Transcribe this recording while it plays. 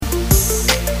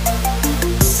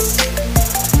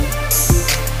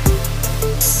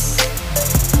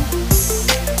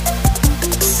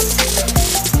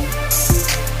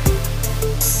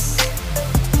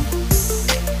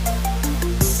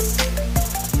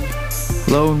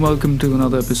Hello and welcome to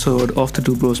another episode of the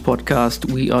Two Bros podcast.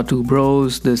 We are two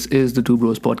bros. This is the Two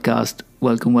Bros podcast.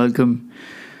 Welcome.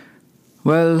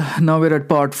 Well, now we're at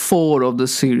part 4 of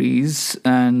this series,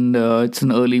 and it's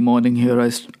an early morning here.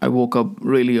 I woke up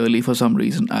really early for some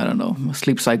reason. I don't know. My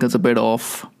sleep cycle's a bit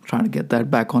off. Trying to get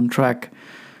that back on track.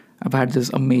 I've had this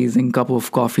amazing cup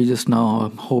of coffee just now.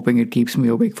 I'm hoping it keeps me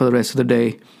awake for the rest of the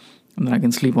day, and then I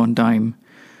can sleep on time.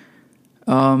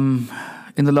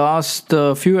 In the last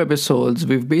few episodes,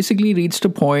 we've basically reached a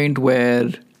point where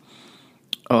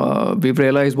we've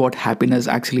realized what happiness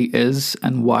actually is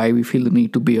and why we feel the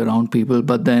need to be around people.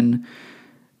 But then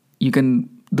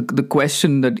the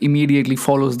question that immediately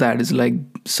follows that is like,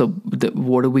 so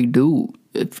what do we do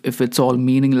if it's all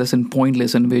meaningless and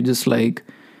pointless and we're just like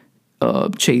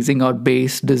chasing our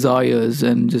base desires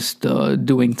and just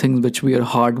doing things which we are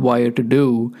hardwired to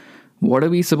do? What are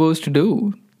we supposed to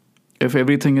do if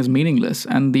everything is meaningless?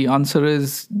 And the answer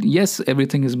is yes,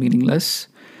 everything is meaningless.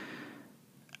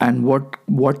 And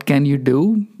what can you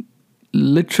do?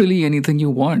 Literally anything you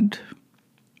want.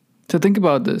 So think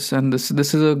about this. And this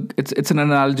is it's an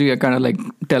analogy I kind of like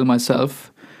tell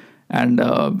myself. And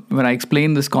when I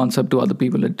explain this concept to other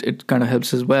people, it kind of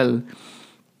helps as well.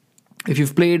 If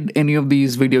you've played any of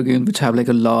these video games which have like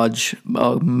a large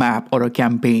map or a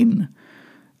campaign,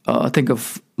 think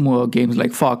of more games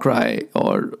like Far Cry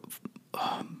or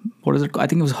what is it? I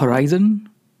think it was Horizon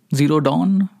Zero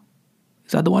Dawn.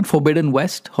 Is that the one? Forbidden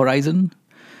West, Horizon,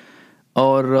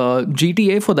 or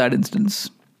GTA for that instance.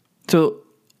 So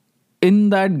in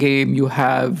that game, you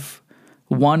have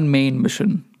one main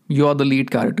mission. You're the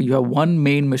lead character. You have one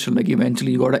main mission. Like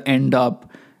eventually, you got to end up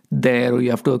there, or you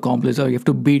have to accomplish, or you have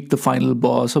to beat the final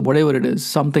boss, or whatever it is.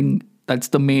 Something that's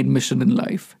the main mission in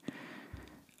life.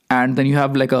 And then you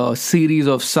have like a series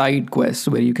of side quests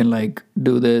where you can like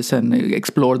do this and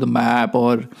explore the map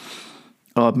or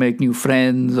make new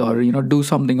friends or, do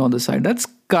something on the side. That's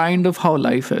kind of how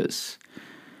life is.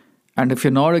 And if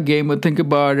you're not a gamer, think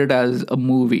about it as a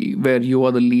movie where you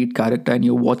are the lead character and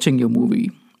you're watching your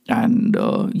movie. And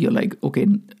you're like, okay,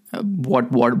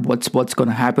 what's going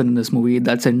to happen in this movie?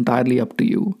 That's entirely up to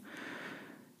you.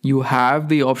 You have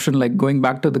the option, like going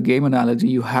back to the game analogy,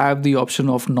 you have the option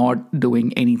of not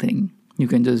doing anything. You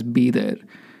can just be there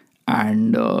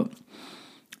and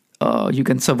you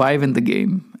can survive in the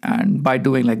game. And by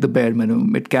doing like the bare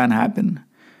minimum, it can happen.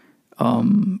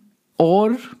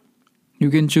 Or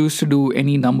you can choose to do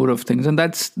any number of things. And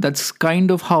that's kind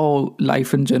of how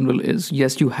life in general is.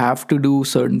 Yes, you have to do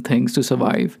certain things to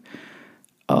survive.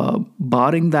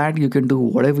 Barring that, you can do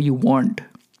whatever you want.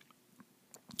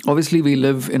 Obviously, we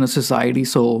live in a society,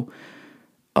 so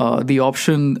the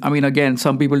option, again,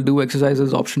 some people do exercise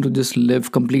this option to just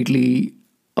live completely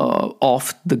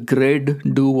off the grid,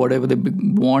 do whatever they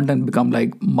want and become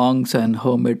like monks and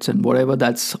hermits and whatever.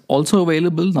 That's also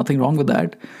available, nothing wrong with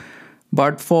that.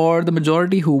 But for the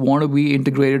majority who want to be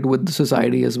integrated with the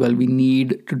society as well, we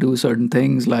need to do certain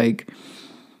things like,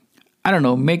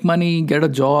 make money, get a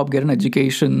job, get an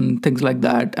education, things like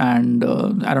that. And,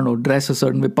 dress a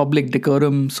certain way, public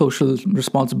decorum, social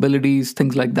responsibilities,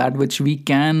 things like that, which we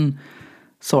can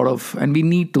sort of, and we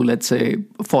need to, let's say,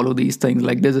 follow these things.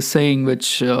 Like there's a saying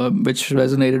which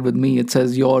resonated with me. It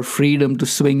says, your freedom to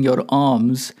swing your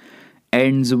arms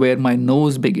ends where my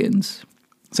nose begins.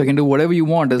 So I can do whatever you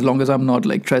want as long as I'm not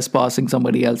like trespassing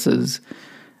somebody else's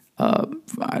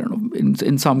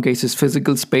in some cases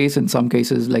physical space, in some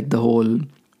cases like the whole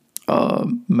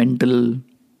mental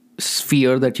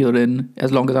sphere that you're in.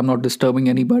 As long as I'm not disturbing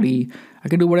anybody, I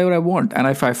can do whatever I want. And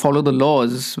if I follow the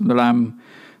laws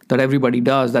that everybody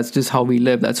does, that's just how we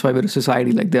live. That's why we're a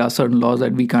society. Like there are certain laws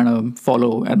that we kind of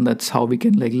follow, and that's how we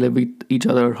can like live with each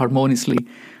other harmoniously.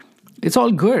 It's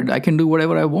all good. I can do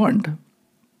whatever I want.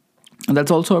 And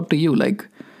that's also up to you. Like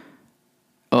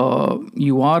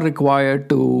you are required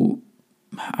to,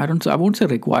 I won't say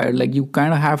required, like you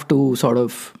kind of have to sort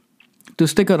of, to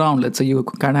stick around, let's say you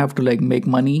kind of have to like make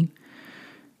money.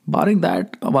 Barring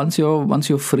that, once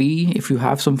you're free, if you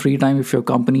have some free time, if your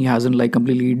company hasn't like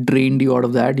completely drained you out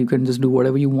of that, you can just do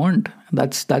whatever you want.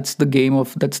 That's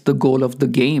the goal of the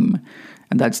game.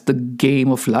 And that's the game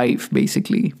of life,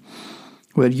 basically,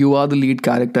 where you are the lead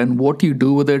character and what you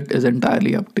do with it is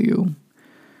entirely up to you.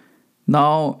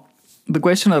 Now, the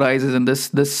question arises, and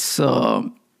this is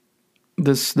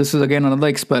again another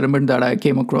experiment that I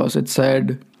came across. It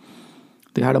said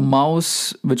they had a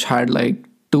mouse which had like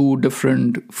 2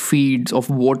 different feeds of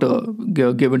water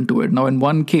given to it. Now, in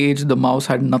one cage, the mouse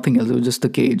had nothing else. It was just the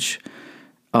cage.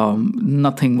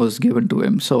 Nothing was given to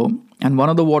him. And one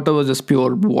of the water was just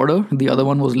pure water. The other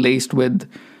one was laced with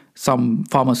some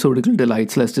pharmaceutical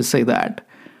delights, let's just say that.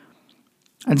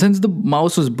 And since the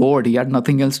mouse was bored, he had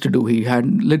nothing else to do. He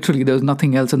had literally, there was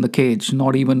nothing else in the cage,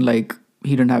 not even like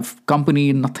he didn't have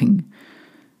company, nothing.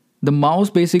 The mouse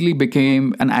basically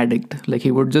became an addict. Like he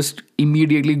would just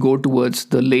immediately go towards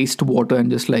the laced water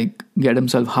and just like get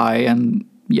himself high, and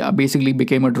yeah, basically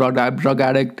became a drug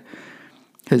addict.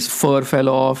 His fur fell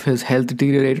off, his health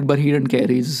deteriorated, but he didn't care.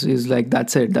 He's like,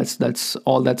 that's it. That's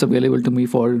all that's available to me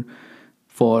for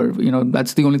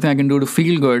that's the only thing I can do to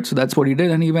feel good. So that's what he did,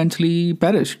 and he eventually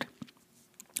perished.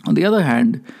 On the other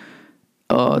hand,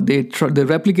 they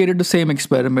replicated the same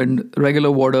experiment,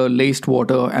 regular water, laced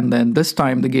water, and then this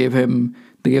time they gave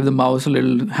the mouse a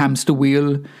little hamster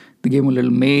wheel. They gave him a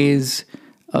little maze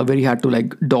where he had to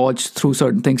like dodge through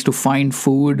certain things to find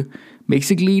food,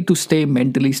 basically to stay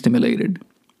mentally stimulated.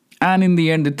 And in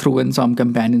the end, they threw in some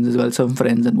companions as well, some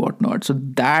friends and whatnot. So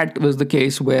that was the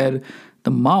case where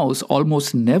the mouse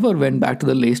almost never went back to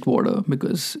the laced water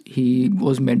because he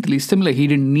was mentally stimulated. He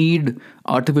didn't need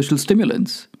artificial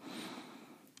stimulants.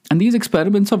 And these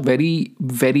experiments are very,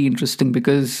 very interesting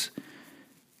because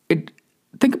it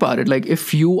think about it, like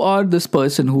if you are this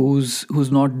person who's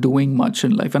not doing much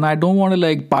in life, and I don't want to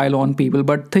like pile on people,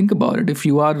 but think about it. If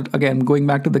you are, again, going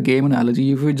back to the game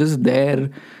analogy, if you're just there,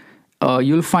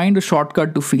 you'll find a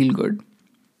shortcut to feel good.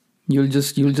 You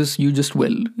just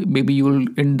will. Maybe you'll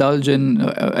indulge in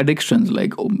addictions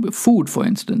like food, for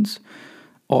instance,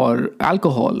 or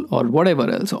alcohol or whatever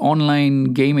else, online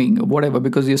gaming or whatever,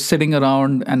 because you're sitting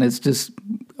around and it's just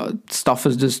stuff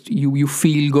is just you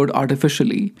feel good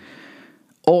artificially.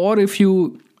 Or if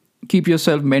you keep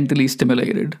yourself mentally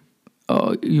stimulated,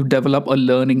 you develop a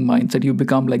learning mindset. You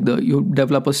become like you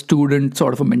develop a student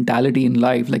sort of a mentality in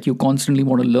life, like you constantly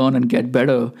want to learn and get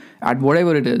better at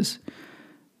whatever it is.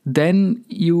 Then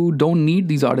you don't need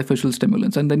these artificial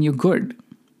stimulants, and then you're good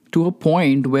to a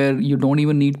point where you don't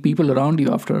even need people around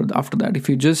you after that. If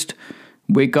you just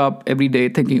wake up every day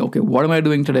thinking, okay, what am I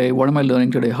doing today? What am I learning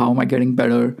today? How am I getting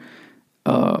better?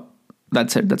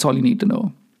 That's it. That's all you need to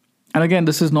know. And again,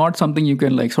 this is not something you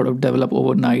can like sort of develop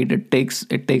overnight. It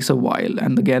takes a while.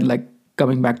 And again, like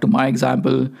coming back to my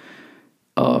example,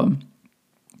 I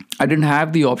didn't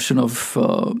have the option of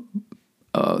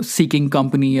seeking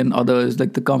company and others,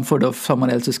 like the comfort of someone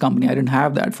else's company. I didn't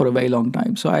have that for a very long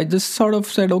time. So I just sort of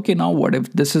said, okay, now what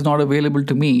if this is not available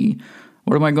to me?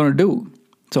 What am I going to do?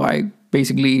 So I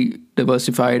basically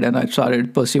diversified and I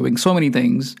started pursuing so many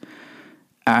things.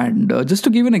 And just to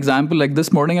give an example, like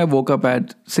this morning I woke up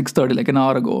at 6:30, like an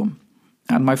hour ago.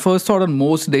 And my first thought on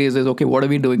most days is, okay, what are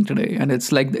we doing today? And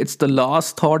it's like, it's the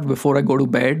last thought before I go to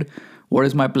bed. What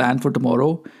is my plan for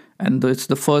tomorrow? And it's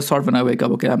the first thought when I wake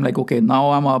up. Okay, I'm like, okay, now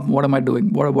I'm up. What am I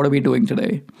doing? What are we doing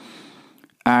today?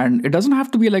 And it doesn't have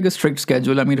to be like a strict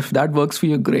schedule. I mean, if that works for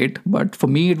you, great. But for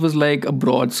me, it was like a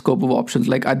broad scope of options.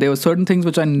 Like there were certain things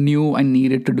which I knew I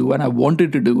needed to do and I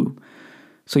wanted to do.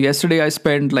 So yesterday I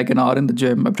spent like an hour in the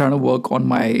gym. I'm trying to work on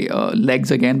my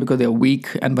legs again because they're weak.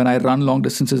 And when I run long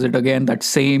distances, that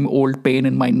same old pain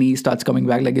in my knee starts coming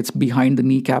back. Like it's behind the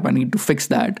kneecap. I need to fix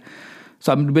that.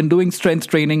 So I've been doing strength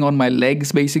training on my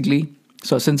legs basically.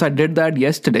 So since I did that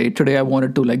today I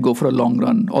wanted to like go for a long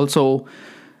run. Also,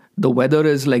 the weather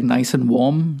is like nice and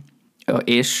warm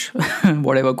ish,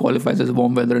 whatever qualifies as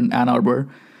warm weather in Ann Arbor.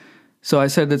 So I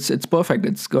said it's perfect.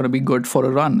 It's going to be good for a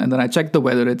run. And then I checked the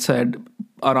weather. It said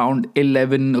around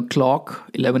 11 o'clock,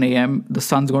 11 a.m., the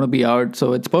sun's going to be out.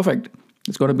 So it's perfect.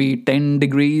 It's going to be 10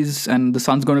 degrees and the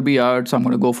sun's going to be out. So I'm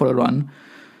going to go for a run.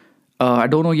 I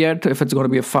don't know yet if it's going to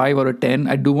be a 5 or a 10.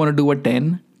 I do want to do a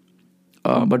 10,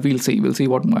 but we'll see. We'll see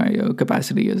what my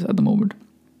capacity is at the moment.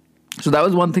 So that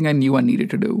was one thing I knew I needed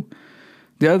to do.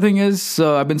 The other thing is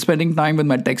I've been spending time with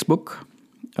my textbook.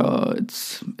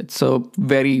 It's a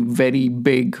very, very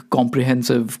big,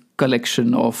 comprehensive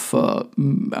collection of,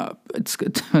 it's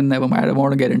never mind, I don't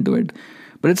want to get into it.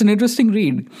 But it's an interesting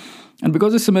read. And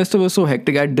because the semester was so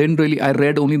hectic, I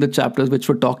read only the chapters which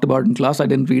were talked about in class. I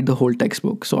didn't read the whole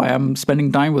textbook. So I am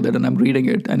spending time with it and I'm reading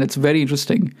it. And it's very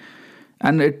interesting.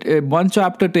 And one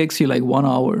chapter takes you like 1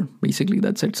 hour, basically.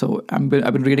 That's it. So I've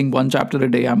been reading one chapter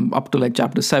a day. I'm up to like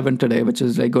chapter 7 today, which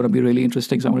is like going to be really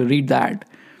interesting. So I'm going to read that.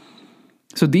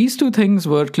 So these two things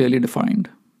were clearly defined.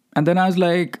 And then I was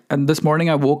like, and this morning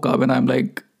I woke up and I'm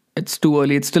like, it's too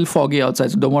early. It's still foggy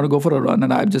outside. So don't want to go for a run.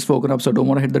 And I've just woken up. So I don't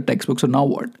want to hit the textbook. So now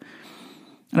what?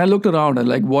 And I looked around and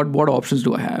like, what options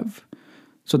do I have?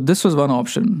 So this was one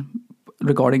option,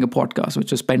 recording a podcast,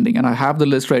 which is pending. And I have the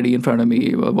list ready in front of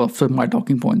me for my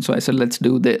talking points. So I said, let's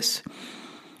do this.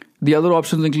 The other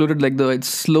options included like it's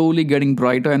slowly getting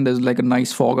brighter and there's like a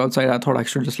nice fog outside. I thought I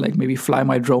should just like maybe fly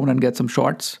my drone and get some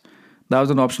shots. That was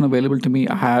an option available to me.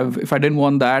 If I didn't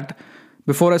want that,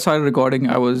 Before I started recording,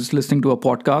 I was listening to a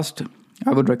podcast.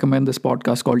 I would recommend this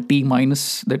podcast called T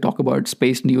minus. They talk about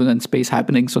space news and space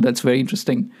happenings, so that's very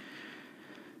interesting.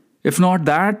 If not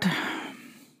that,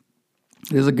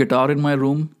 there's a guitar in my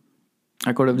room.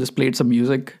 I could have just played some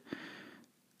music.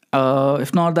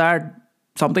 If not that,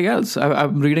 something else.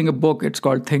 I'm reading a book. It's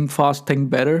called Think Fast,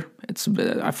 Think Better.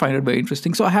 I find it very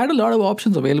interesting. So I had a lot of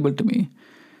options available to me.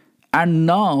 And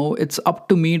now it's up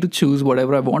to me to choose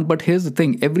whatever I want. But here's the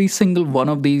thing, every single one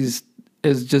of these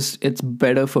is just, it's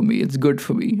better for me. It's good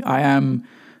for me. I am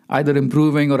either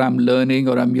improving or I'm learning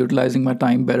or I'm utilizing my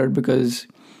time better because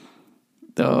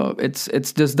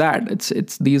it's just that.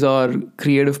 It's these are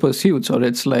creative pursuits, or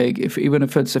it's like if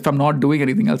I'm not doing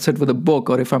anything, I'll sit with a book,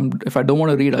 or if I don't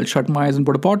want to read, I'll shut my eyes and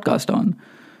put a podcast on.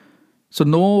 So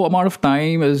no amount of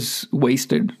time is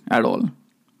wasted at all.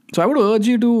 So I would urge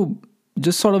you to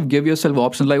just sort of give yourself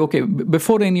options. Like, okay,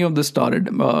 before any of this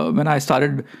started, when I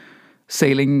started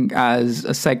sailing as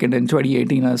a second in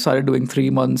 2018, I started doing 3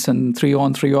 months and 3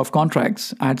 on, 3 off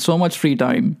contracts. I had so much free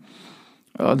time.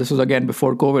 This was again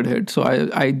before COVID hit. So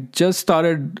I just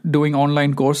started doing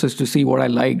online courses to see what I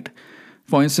liked.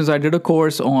 For instance, I did a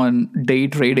course on day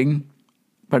trading,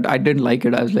 but I didn't like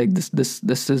it. I was like,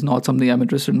 this is not something I'm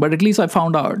interested in. But at least I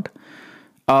found out.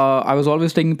 I was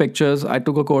always taking pictures. I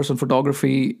took a course on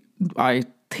photography. I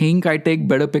think I take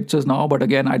better pictures now, but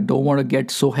again, I don't want to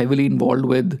get so heavily involved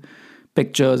with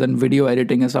pictures and video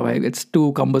editing and stuff. It's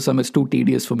too cumbersome. It's too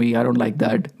tedious for me. I don't like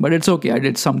that. But it's okay. I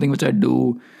did something which I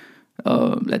do,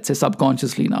 let's say,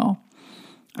 subconsciously now.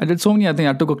 I did so many. I think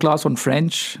I took a class on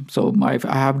French. So I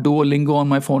have Duolingo on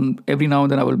my phone. Every now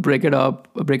and then I will break it out,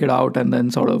 and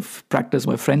then sort of practice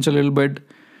my French a little bit.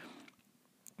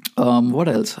 What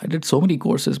else? I did so many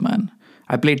courses, man.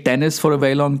 I played tennis for a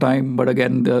very long time, but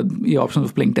again, the options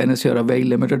of playing tennis here are very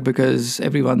limited because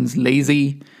everyone's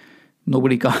lazy.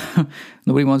 Nobody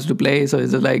nobody wants to play. So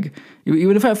it's just like,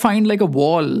 even if I find like a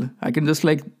wall, I can just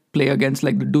like play against,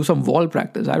 like do some wall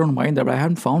practice. I don't mind that, but I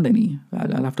haven't found any.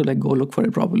 I'll have to like go look for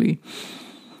it properly.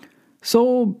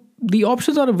 So the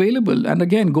options are available. And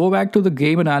again, go back to the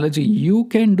game analogy. You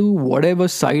can do whatever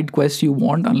side quest you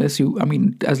want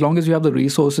as long as you have the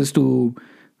resources to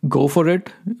go for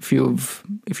it. If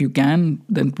you can,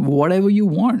 then whatever you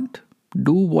want.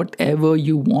 Do whatever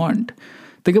you want.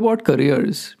 Think about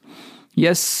careers.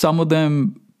 Yes, some of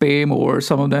them pay more.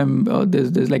 Some of them,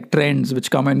 there's like trends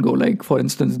which come and go. Like, for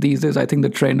instance, these days, I think the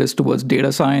trend is towards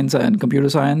data science and computer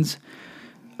science.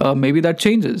 Maybe that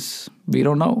changes. We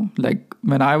don't know. Like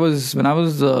before I was in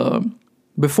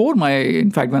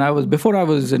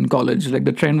college, like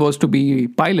the trend was to be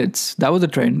pilots. That was the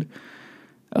trend.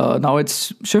 Now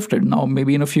it's shifted. Now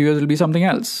maybe in a few years it'll be something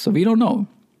else. So we don't know.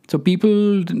 So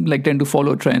people like tend to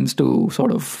follow trends to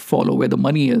sort of follow where the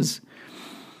money is.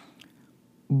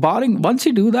 Once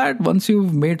you do that, once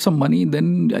you've made some money,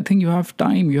 then I think you have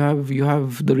time. You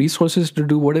have the resources to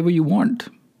do whatever you want.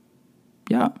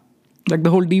 Yeah. Like the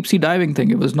whole deep sea diving thing.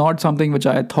 It was not something which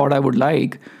I thought I would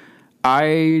like.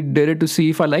 I did it to see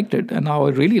if I liked it. And now I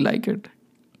really like it.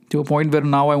 To a point where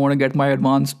now I want to get my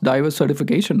advanced diver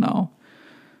certification now.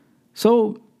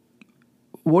 So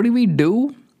what do we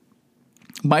do?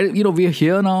 We are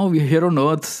here now. We're here on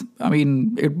Earth. I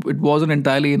mean, it wasn't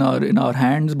entirely in our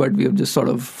hands, but we have just sort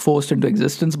of forced into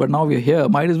existence. But now we're here.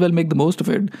 Might as well make the most of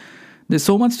it. There's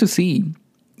so much to see.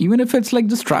 Even if it's like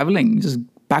just traveling, just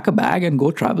pack a bag and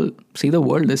go travel. See the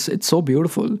world. It's so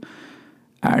beautiful.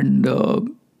 And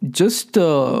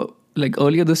like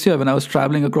earlier this year when I was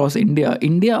traveling across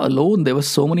India alone, there were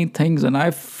so many things, and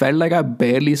I felt like I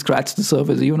barely scratched the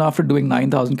surface. Even after doing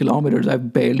 9,000 kilometers, I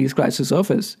barely scratched the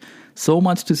surface. So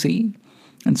much to see,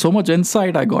 and so much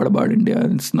insight I got about India.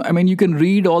 You can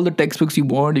read all the textbooks you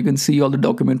want, you can see all the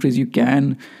documentaries you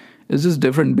can. It's just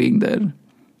different being there.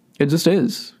 It just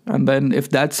is. And then if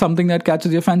that's something that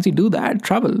catches your fancy, do that,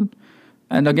 travel.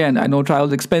 And again, I know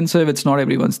travel's expensive, it's not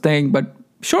everyone's thing, but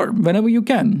sure, whenever you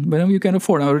can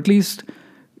afford, or at least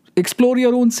explore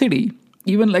your own city.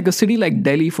 Even like a city like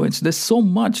Delhi, for instance, there's so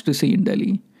much to see in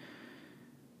Delhi.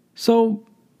 So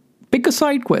pick a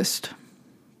side quest,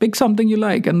 pick something you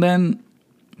like, and then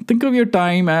think of your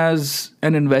time as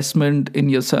an investment in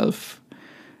yourself.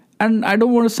 And I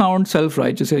don't want to sound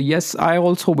self-righteous here. Yes, I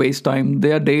also waste time.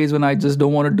 There are days when I just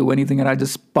don't want to do anything and I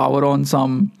just power on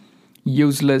some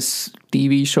useless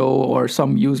TV show or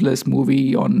some useless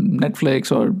movie on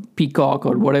Netflix or Peacock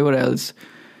or whatever else.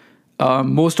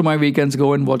 Most of my weekends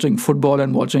go in watching football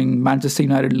and watching Manchester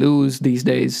United lose these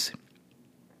days.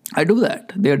 I do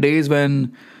that. There are days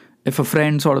when if a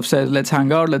friend sort of says, let's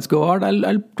hang out, let's go out,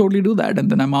 I'll totally do that.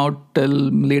 And then I'm out till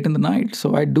late in the night.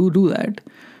 So I do that.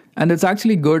 And it's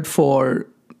actually good for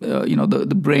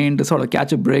the brain to sort of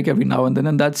catch a break every now and then.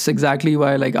 And that's exactly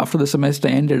why, like, after the semester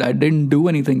ended, I didn't do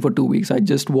anything for 2 weeks. I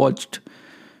just watched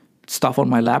stuff on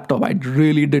my laptop. I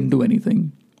really didn't do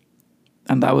anything.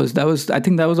 And I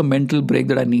think that was a mental break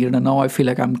that I needed. And now I feel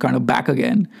like I'm kind of back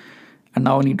again. And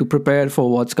now I need to prepare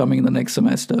for what's coming in the next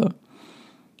semester.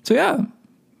 So yeah,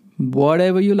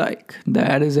 whatever you like,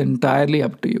 that is entirely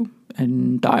up to you.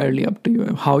 Entirely up to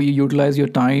you. How you utilize your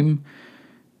time,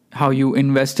 how you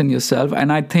invest in yourself.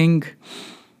 And I think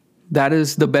that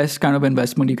is the best kind of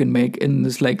investment you can make in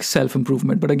this, like,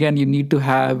 self-improvement. But again, you need to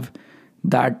have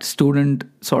that student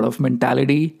sort of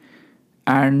mentality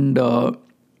and a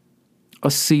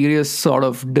serious sort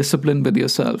of discipline with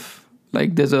yourself.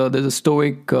 Like, there's a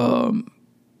Stoic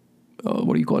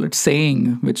what do you call it,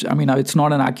 saying, which, I mean, it's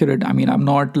not an accurate, I mean, I'm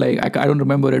not like, I don't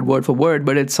remember it word for word,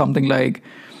 but it's something like,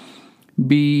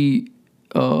 be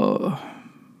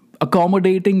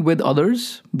accommodating with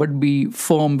others, but be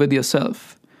firm with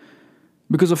yourself.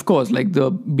 Because of course, like, the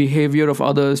behavior of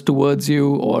others towards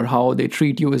you or how they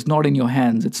treat you is not in your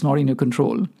hands. It's not in your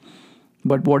control.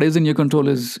 But what is in your control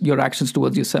is your actions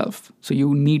towards yourself. So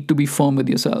you need to be firm with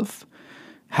yourself.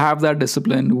 Have that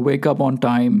discipline, wake up on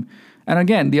time. And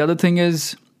again, the other thing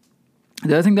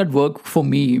that worked for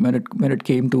me when it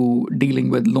came to dealing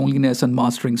with loneliness and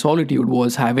mastering solitude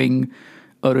was having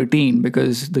a routine,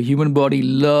 because the human body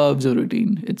loves a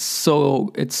routine. It's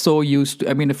so used to,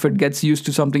 I mean, if it gets used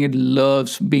to something, it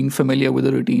loves being familiar with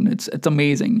a routine. It's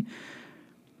amazing.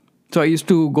 So I used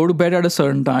to go to bed at a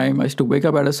certain time. I used to wake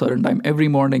up at a certain time every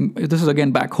morning. This is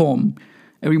again back home.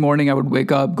 Every morning I would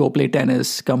wake up, go play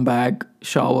tennis, come back,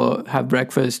 shower, have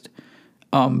breakfast,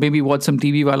 maybe watch some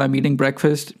TV while I'm eating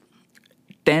breakfast.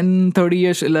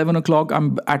 10:30ish, 11 o'clock,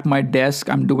 I'm at my desk.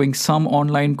 I'm doing some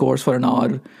online course for an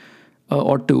hour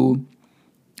or two.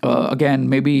 Again,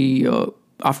 maybe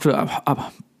after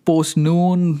post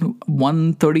noon,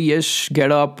 1:30ish,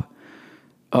 get up,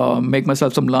 make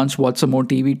myself some lunch, watch some more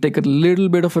TV, take a little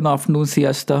bit of an afternoon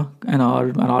siesta, an hour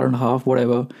and a half,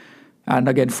 whatever. And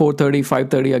again, 4:30,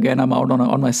 5:30, again, I'm out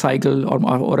on my cycle or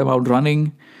I'm out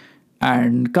running,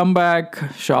 and come back,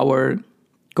 shower,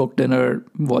 cook dinner,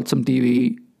 watch some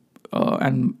TV,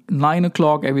 and 9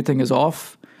 o'clock, everything is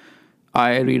off.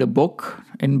 I read a book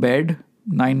in bed,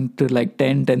 9 to like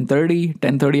 10, 10:30.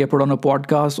 10:30, I put on a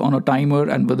podcast on a timer,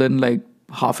 and within like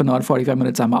half an hour, 45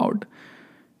 minutes, I'm out.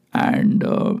 And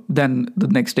then the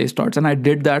next day starts. And I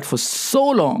did that for so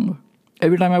long.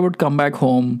 Every time I would come back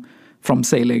home from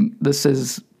sailing, this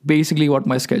is basically what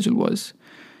my schedule was.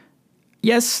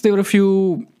 Yes, there were a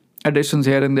few additions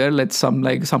here and there.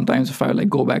 Sometimes if I like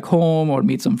go back home or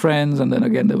meet some friends, and then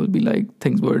again there would be like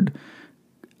things would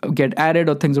get added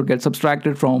or things would get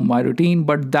subtracted from my routine.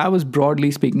 But that was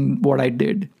broadly speaking what I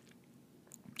did.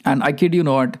 And I kid you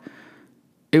not,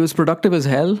 it was productive as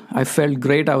hell. I felt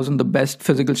great. I was in the best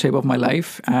physical shape of my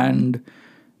life. And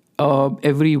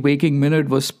every waking minute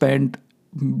was spent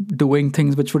doing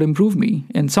things which would improve me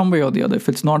in some way or the other. If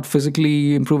it's not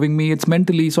physically improving me, it's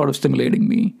mentally sort of stimulating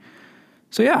me.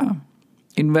 So yeah,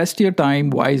 invest your time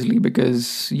wisely,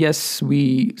 because yes,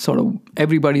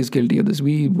 everybody's guilty of this.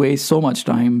 We waste so much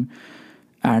time,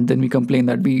 and then we complain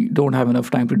that we don't have enough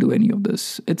time to do any of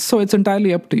this. It's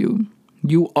entirely up to you.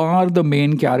 You are the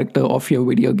main character of your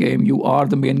video game. You are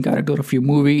the main character of your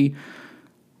movie.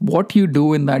 What you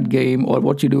do in that game or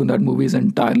what you do in that movie is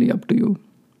entirely up to you.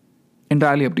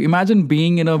 Entirely up to you. Imagine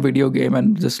being in a video game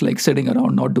and just like sitting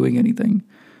around not doing anything.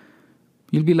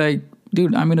 You'll be like,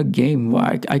 dude, I'm in a game.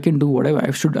 Why? I can do whatever.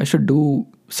 I should do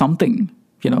something,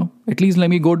 At least let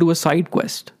me go do a side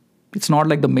quest. It's not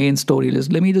like the main story.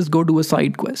 Let me just go do a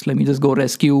side quest. Let me just go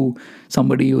rescue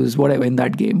somebody who's whatever in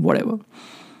that game, whatever.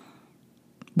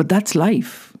 But that's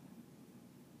life.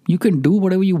 You can do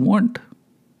whatever you want.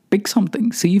 Pick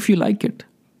something. See if you like it.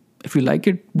 If you like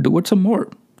it, do it some more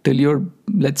till you're,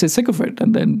 let's say, sick of it,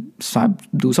 and then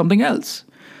do something else.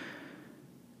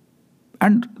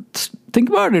 And think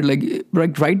about it, like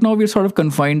right now we're sort of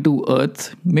confined to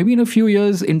Earth. Maybe in a few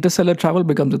years, interstellar travel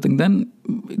becomes a thing.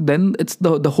 Then it's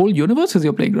the whole universe is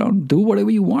your playground. Do whatever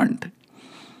you want.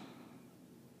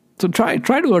 So try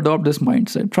to adopt this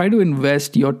mindset. Try to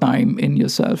invest your time in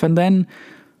yourself, and then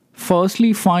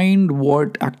firstly find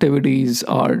what activities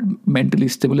are mentally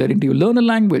stimulating to you. Learn a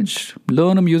language.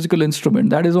 Learn a musical instrument.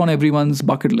 That is on everyone's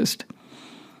bucket list.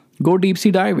 Go deep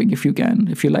sea diving if you can,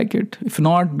 if you like it. If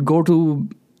not, go to,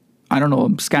 I don't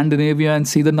know, Scandinavia and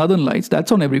see the Northern Lights.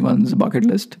 That's on everyone's bucket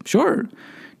list. Sure.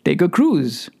 Take a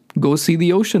cruise. Go see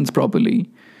the oceans properly.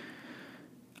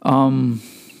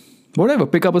 Whatever.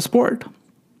 Pick up a sport.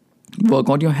 Work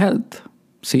on your health.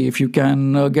 See if you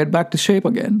can get back to shape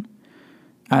again.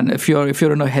 And if you're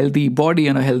in a healthy body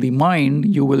and a healthy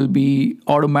mind, you will be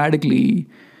automatically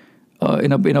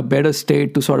in a better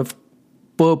state to sort of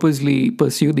purposely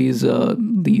pursue these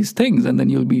things, and then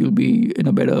you'll be in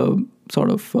a better sort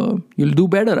of you'll do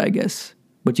better, I guess.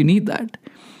 But you need that.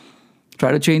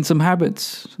 Try to change some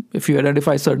habits. If you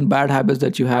identify certain bad habits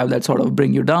that you have that sort of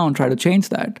bring you down, try to change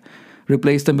that.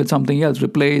 Replace them with something else.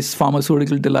 Replace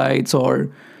pharmaceutical delights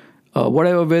or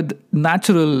whatever with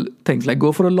natural things. Like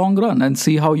go for a long run and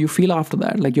see how you feel after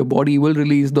that. Like your body will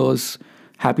release those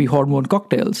happy hormone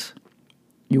cocktails.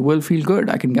 You will feel good.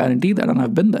 I can guarantee that, and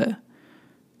I've been there.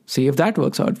 See if that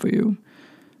works out for you.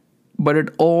 But it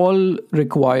all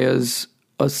requires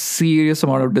a serious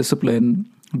amount of discipline.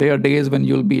 There are days when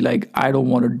you'll be like, I don't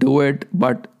want to do it.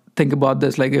 But think about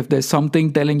this. Like if there's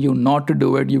something telling you not to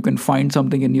do it, you can find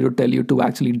something in you to tell you to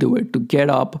actually do it. To get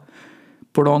up,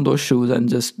 put on those shoes and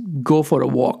just go for a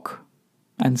walk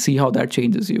and see how that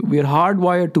changes you. We are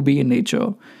hardwired to be in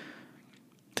nature.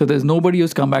 So there's nobody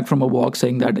who's come back from a walk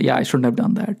saying that, yeah, I shouldn't have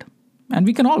done that. And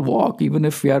we can all walk, even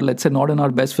if we are, let's say, not in our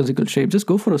best physical shape. Just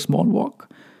go for a small walk.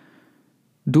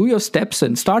 Do your steps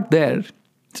and start there.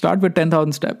 Start with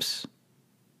 10,000 steps.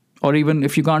 Or even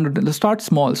if you can't, start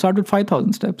small. Start with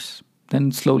 5,000 steps.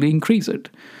 Then slowly increase it.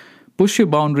 Push your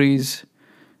boundaries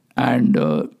and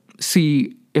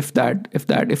see if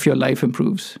your life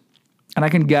improves. And I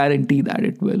can guarantee that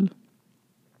it will.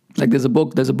 Like there's a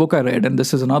book I read, and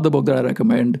this is another book that I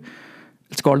recommend.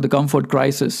 It's called The Comfort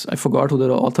Crisis. I forgot who the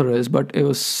author is, but it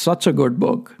was such a good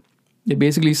book. It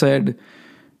basically said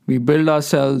we build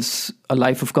ourselves a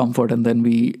life of comfort and then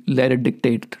we let it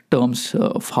dictate terms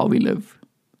of how we live.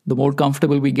 The more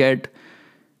comfortable we get,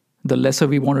 the lesser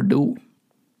we want to do.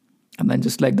 And then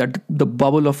just like that, the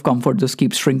bubble of comfort just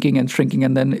keeps shrinking and shrinking.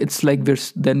 And then it's like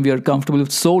we are comfortable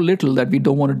with so little that we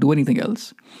don't want to do anything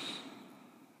else.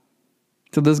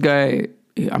 So this guy,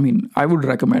 I mean, I would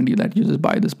recommend you that you just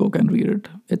buy this book and read it.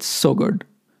 It's so good.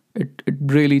 It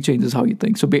really changes how you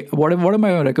think. So what have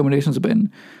my recommendations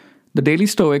been? The Daily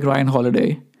Stoic, Ryan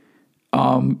Holiday,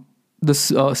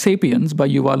 this Sapiens by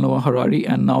Yuval Noah Harari,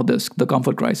 and now this, The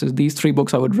Comfort Crisis. These three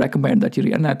books I would recommend that you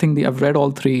read. And I think I've read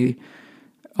all three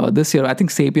this year. I think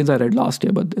Sapiens I read last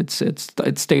year, but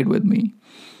it stayed with me.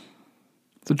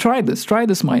 So try this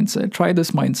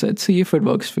mindset. See if it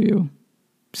works for you.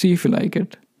 See if you like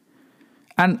it.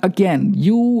 And again,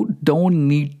 you don't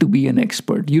need to be an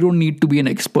expert. You don't need to be an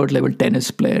expert level tennis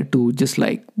player to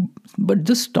but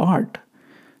just start.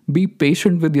 Be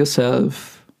patient with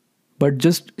yourself. But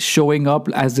just showing up,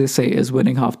 as they say, is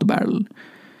winning half the battle.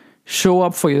 Show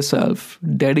up for yourself.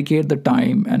 Dedicate the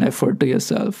time and effort to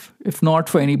yourself. If not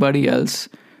for anybody else,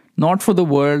 not for the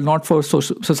world, not for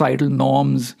societal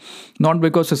norms, not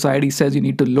because society says you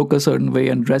need to look a certain way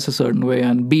and dress a certain way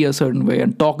and be a certain way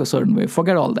and talk a certain way.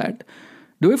 Forget all that.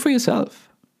 Do it for yourself.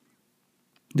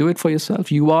 Do it for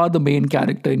yourself. You are the main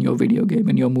character in your video game,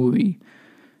 in your movie.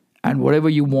 And whatever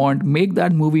you want, make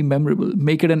that movie memorable.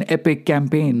 Make it an epic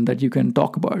campaign that you can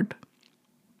talk about.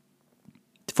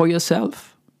 For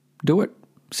yourself. Do it.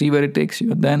 See where it takes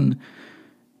you. And then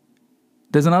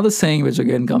there's another saying which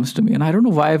again comes to me. And I don't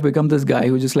know why I've become this guy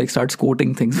who just starts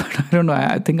quoting things. But I don't know.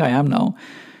 I think I am now.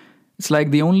 It's like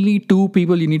the only two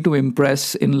people you need to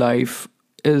impress in life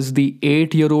is the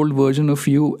 8-year-old version of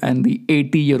you and the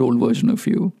 80-year-old version of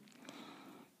you.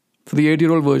 For the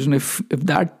 8-year-old version, if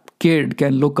that kid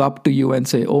can look up to you and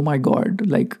say, oh my God,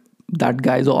 that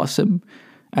guy's awesome.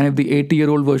 And if the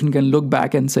 80-year-old version can look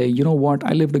back and say, you know what,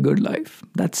 I lived a good life.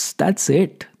 That's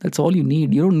it. That's all you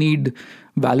need. You don't need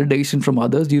validation from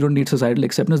others. You don't need societal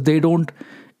acceptance.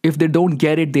 If they don't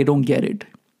get it, they don't get it.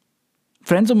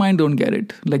 Friends of mine don't get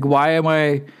it. Why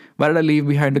did I leave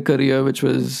behind a career which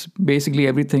was basically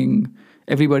everything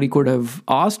everybody could have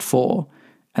asked for,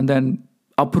 and then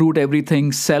uproot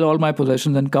everything, sell all my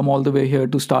possessions and come all the way here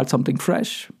to start something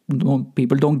fresh? No,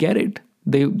 people don't get it.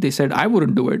 They said I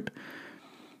wouldn't do it.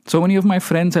 So many of my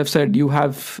friends have said, you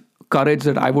have courage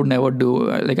that I would never do.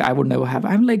 I would never have.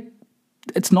 I'm like,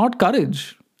 it's not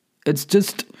courage. It's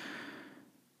just,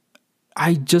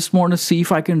 I just want to see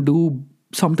if I can do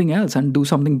something else and do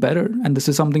something better. And this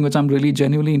is something which I'm really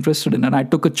genuinely interested in. And I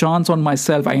took a chance on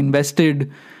myself. I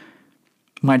invested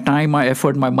my time, my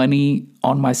effort, my money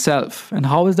on myself. And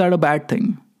how is that a bad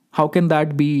thing? How can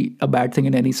that be a bad thing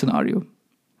in any scenario?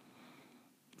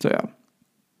 So yeah.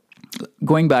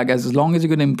 Going back, as long as you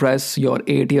can impress your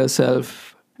 8-year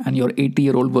self and your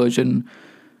 80-year-old version,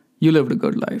 you lived a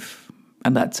good life.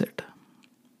 And that's it.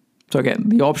 So again,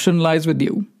 the option lies with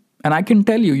you. And I can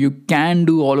tell you, you can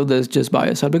do all of this just by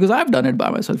yourself because I've done it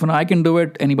by myself. When I can do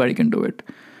it, anybody can do it.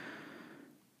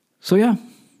 So yeah,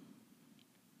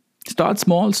 Start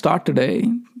small, start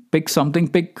today. Pick something,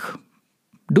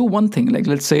 do one thing. Like,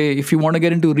 let's say if you want to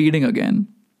get into reading again,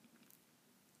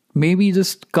 maybe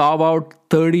just carve out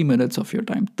 30 minutes of your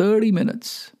time. 30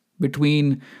 minutes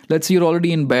between, let's say you're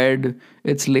already in bed,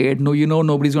 it's late, no,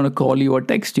 nobody's going to call you or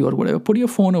text you or whatever. Put your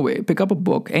phone away, pick up a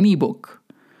book, any book,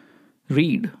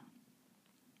 read.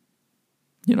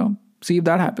 See if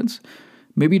that happens.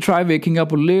 Maybe try waking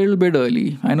up a little bit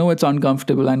early. I know it's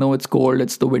uncomfortable, I know it's cold,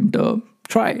 it's the winter.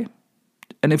 Try.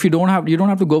 And if you don't have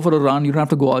to go for a run, you don't have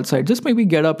to go outside. Just maybe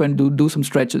get up and do some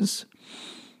stretches.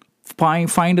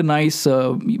 Find a nice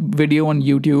video on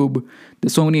YouTube.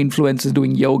 There's so many influencers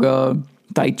doing yoga,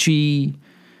 tai chi,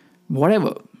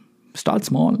 whatever. Start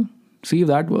small. See if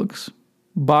that works.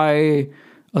 Buy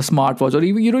a smartwatch, or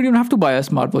even you don't even have to buy a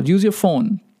smartwatch. Use your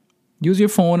phone. Use your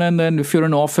phone, and then if you're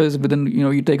in office,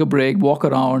 you take a break, walk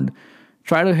around.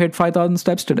 Try to hit 5,000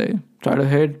 steps today. Try to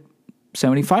hit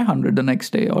 7,500 the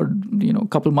next day, or a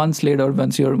couple months later,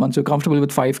 once you're comfortable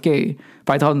with 5K,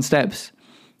 5,000 steps.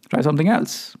 Try something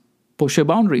else. Push your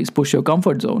boundaries, push your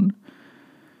comfort zone.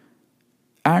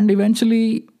 And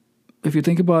eventually, if you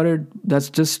think about it, that's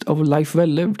just a life well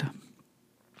lived.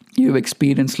 You've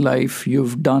experienced life.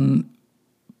 You've done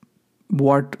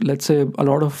what, let's say, a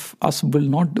lot of us will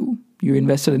not do. You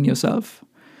invested in yourself.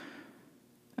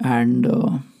 And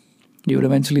you will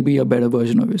eventually be a better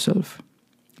version of yourself.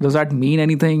 Does that mean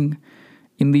anything?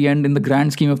 In the end, in the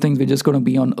grand scheme of things, we're just going to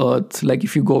be on Earth. Like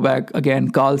if you go back again,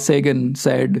 Carl Sagan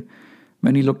said,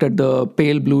 when he looked at the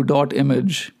pale blue dot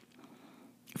image,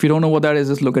 if you don't know what that is,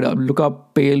 just look it up. Look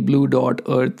up pale blue dot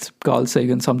Earth, Carl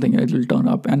Sagan, something, it will turn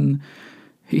up. And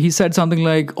he said something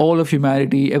like, all of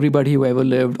humanity, everybody who ever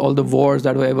lived, all the wars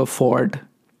that were ever fought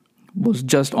was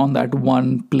just on that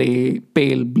one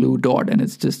pale blue dot. And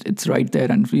it's right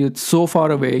there. And it's so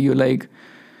far away. You're like,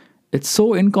 it's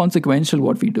so inconsequential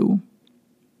what we do.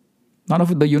 None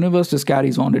of it, the universe just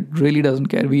carries on. It really doesn't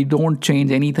care. We don't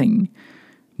change anything,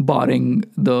 barring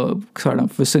the sort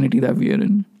of vicinity that we are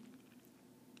in.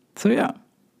 So yeah,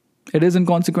 it is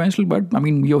inconsequential, but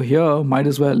you're here, might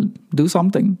as well do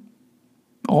something.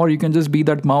 Or you can just be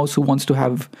that mouse who wants to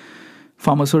have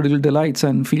pharmaceutical delights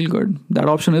and feel good. That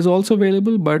option is also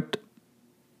available, but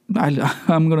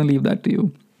I'm going to leave that to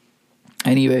you.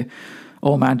 Anyway,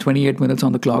 oh man, 28 minutes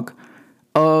on the clock.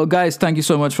 Guys, thank you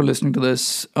so much for listening to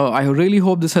this. I really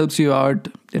hope this helps you out.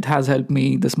 It has helped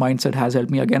me. This mindset has helped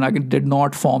me. Again, I did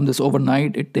not form this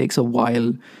overnight. It takes a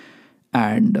while.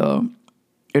 And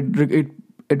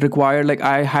it required, like,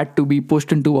 I had to be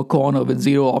pushed into a corner with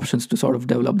zero options to sort of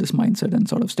develop this mindset and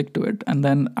sort of stick to it. And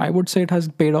then I would say it has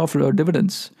paid off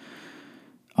dividends.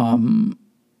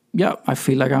 Yeah, I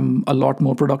feel like I'm a lot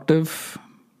more productive.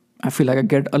 I feel like I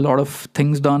get a lot of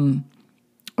things done.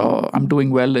 I'm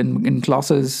doing well in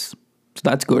classes, so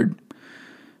that's good.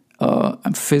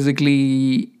 I'm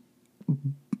physically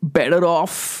better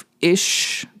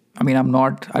off-ish. I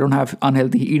don't have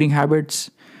unhealthy eating habits.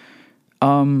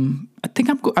 I think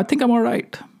I'm all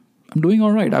right. I'm doing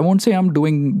all right. I won't say I'm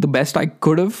doing the best I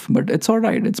could have, but it's all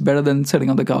right. It's better than sitting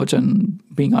on the couch and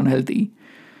being unhealthy.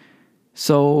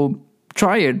 So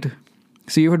try it.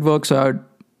 See if it works out.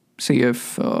 See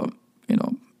if,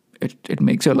 it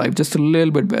makes your life just a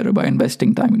little bit better by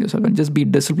investing time in yourself. And just be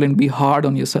disciplined. Be hard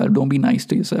on yourself. Don't be nice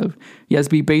to yourself. Yes,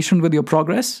 be patient with your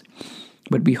progress,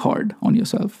 but be hard on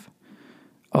yourself.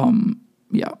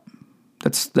 Yeah,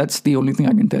 that's the only thing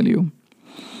I can tell you.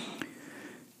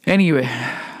 Anyway,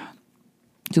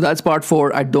 so that's part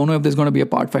 4. I don't know if there's going to be a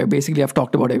part 5. Basically, I've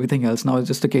talked about everything else. Now it's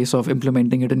just a case of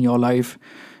implementing it in your life.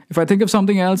 If I think of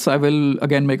something else, I will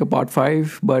again make a part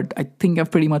 5. But I think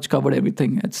I've pretty much covered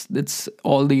everything. It's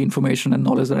all the information and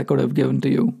knowledge that I could have given to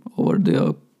you over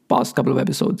the past couple of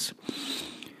episodes.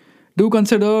 Do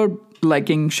consider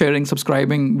liking, sharing,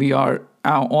 subscribing. We are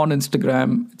on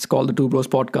Instagram. It's called the Two Bros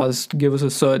Podcast. Give us a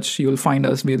search. You'll find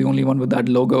us. We're the only one with that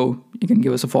logo. You can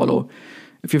give us a follow.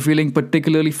 If you're feeling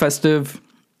particularly festive,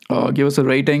 give us a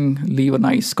rating. Leave a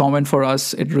nice comment for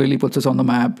us. It really puts us on the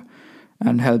map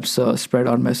and helps spread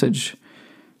our message.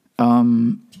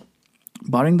 Barring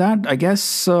that, I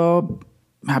guess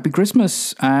happy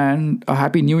Christmas and a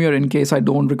happy New Year in case I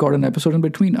don't record an episode in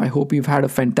between. I hope you've had a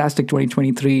fantastic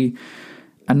 2023.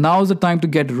 And now is the time to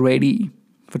get ready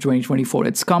for 2024.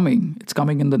 It's coming. It's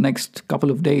coming in the next couple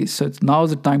of days. So now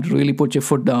is the time to really put your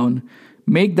foot down.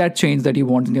 Make that change that you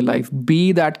want in your life.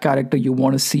 Be that character you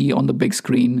want to see on the big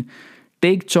screen.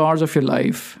 Take charge of your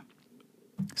life.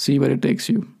 See where it takes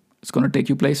you. It's going to take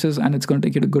you places, and it's going to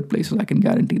take you to good places. I can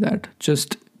guarantee that.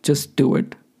 Just do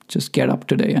it. Just get up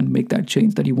today and make that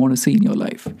change that you want to see in your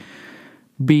life.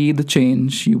 Be the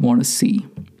change you want to see.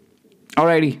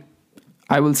 Alrighty.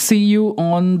 I will see you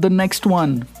on the next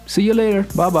one. See you later.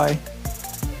 Bye bye.